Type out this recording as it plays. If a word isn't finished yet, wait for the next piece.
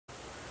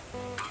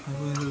I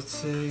will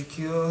take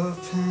your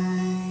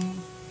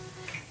pain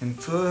and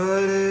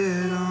put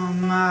it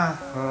on my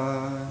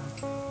heart.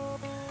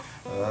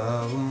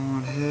 I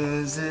won't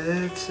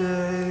hesitate,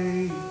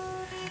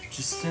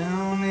 just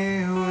tell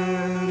me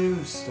where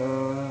to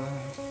start.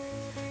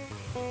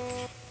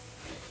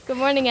 Good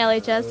morning,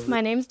 LHS.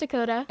 My name's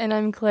Dakota. And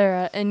I'm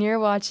Clara, and you're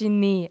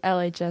watching the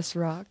LHS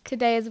Rock.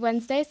 Today is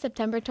Wednesday,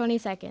 September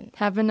 22nd.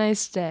 Have a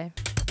nice day.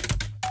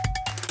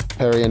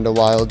 Perry into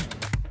Wild.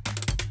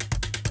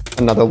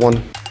 Another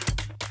one.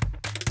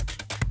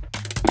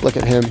 Look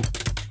at him.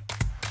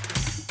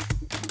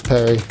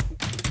 Perry.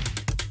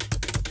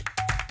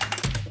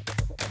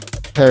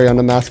 Perry on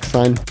the mask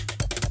sign.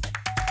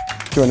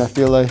 Join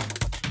FBLA.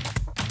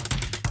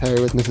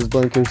 Perry with Mrs.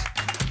 Blinkers.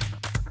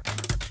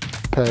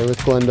 Perry with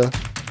Glenda.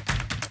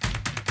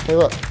 Hey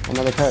look,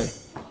 another Perry.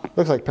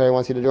 Looks like Perry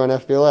wants you to join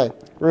FBLA.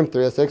 Room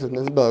 306 with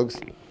Mrs.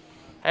 Bogues.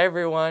 Hi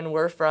everyone,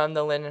 we're from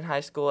the Linden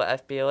High School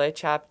FBLA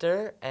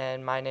chapter,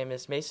 and my name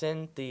is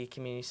Mason, the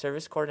Community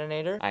Service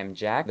Coordinator. I'm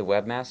Jack, the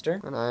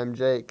webmaster. And I'm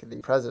Jake, the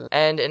president.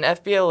 And in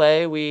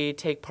FBLA, we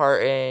take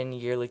part in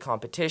yearly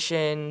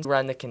competitions,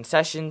 run the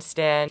concession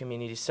stand,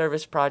 community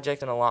service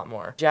project, and a lot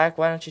more. Jack,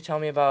 why don't you tell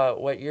me about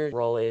what your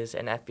role is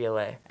in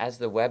FBLA? As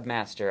the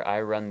webmaster,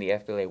 I run the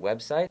FBLA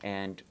website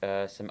and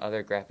some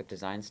other graphic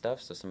design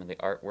stuff, so some of the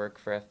artwork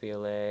for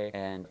FBLA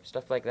and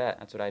stuff like that.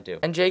 That's what I do.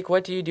 And Jake,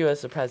 what do you do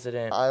as the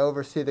president? I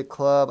oversee the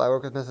club. I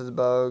work with Mrs.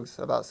 Bogues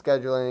about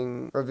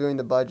scheduling, reviewing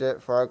the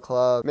budget for our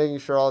club, making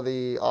sure all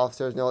the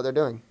officers know what they're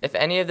doing. If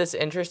any of this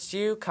interests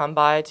you, come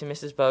by to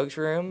Mrs. Bogues'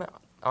 room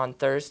on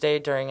Thursday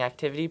during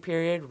activity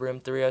period, room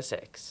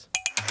 306.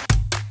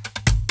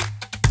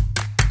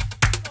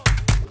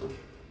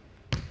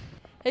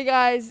 Hey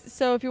guys,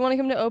 so if you want to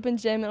come to Open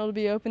Gym, it'll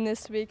be open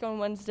this week on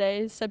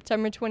Wednesday,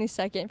 September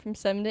 22nd from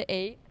 7 to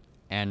 8.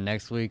 And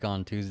next week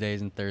on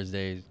Tuesdays and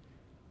Thursdays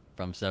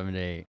from 7 to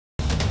 8.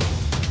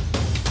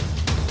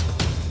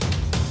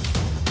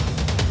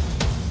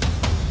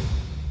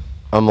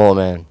 I'm Old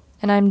Man.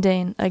 And I'm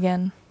Dane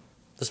again.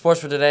 The sports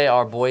for today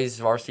are boys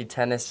varsity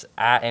tennis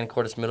at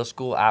Anacortes Middle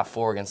School at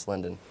 4 against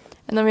Linden.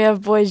 And then we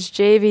have boys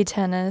JV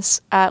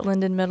tennis at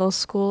Linden Middle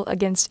School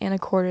against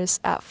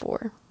Anacortes at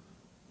 4.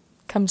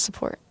 Come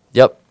support.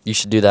 Yep, you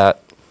should do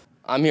that.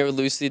 I'm here with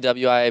Lucy,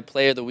 WIA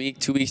Player of the Week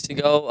 2 weeks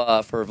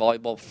ago for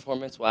volleyball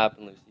performance. What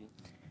happened, Lucy?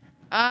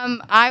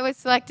 I was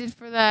selected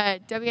for the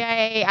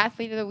WIA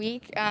Athlete of the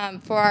Week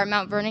for our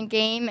Mount Vernon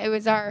game. It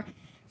was our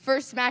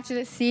first match of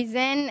the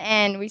season,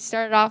 and we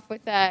started off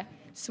with a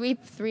sweep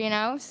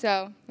 3-0,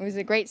 so it was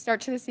a great start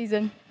to the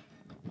season.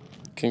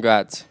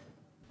 Congrats.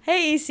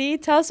 Hey,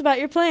 EC, tell us about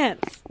your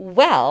plants.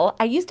 Well,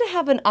 I used to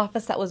have an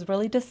office that was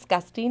really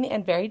disgusting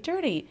and very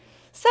dirty,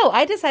 so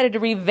I decided to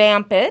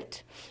revamp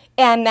it,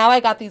 and now I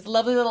got these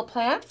lovely little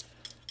plants,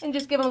 and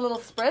just give them a little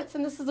spritz,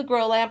 and this is a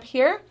grow lamp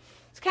here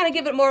to kind of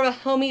give it more of a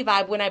homey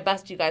vibe when I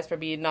bust you guys for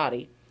being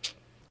naughty.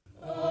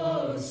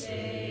 Oh,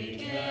 say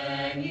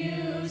can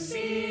you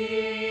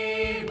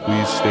see?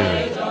 Please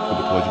stand for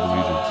the Pledge of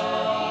Allegiance.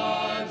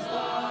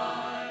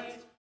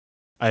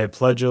 I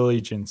pledge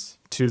allegiance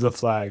to the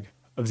flag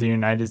of the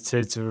United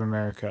States of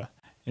America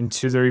and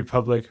to the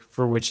republic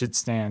for which it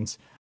stands,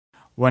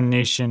 one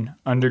nation,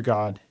 under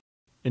God,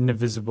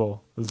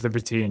 indivisible, with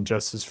liberty and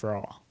justice for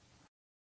all.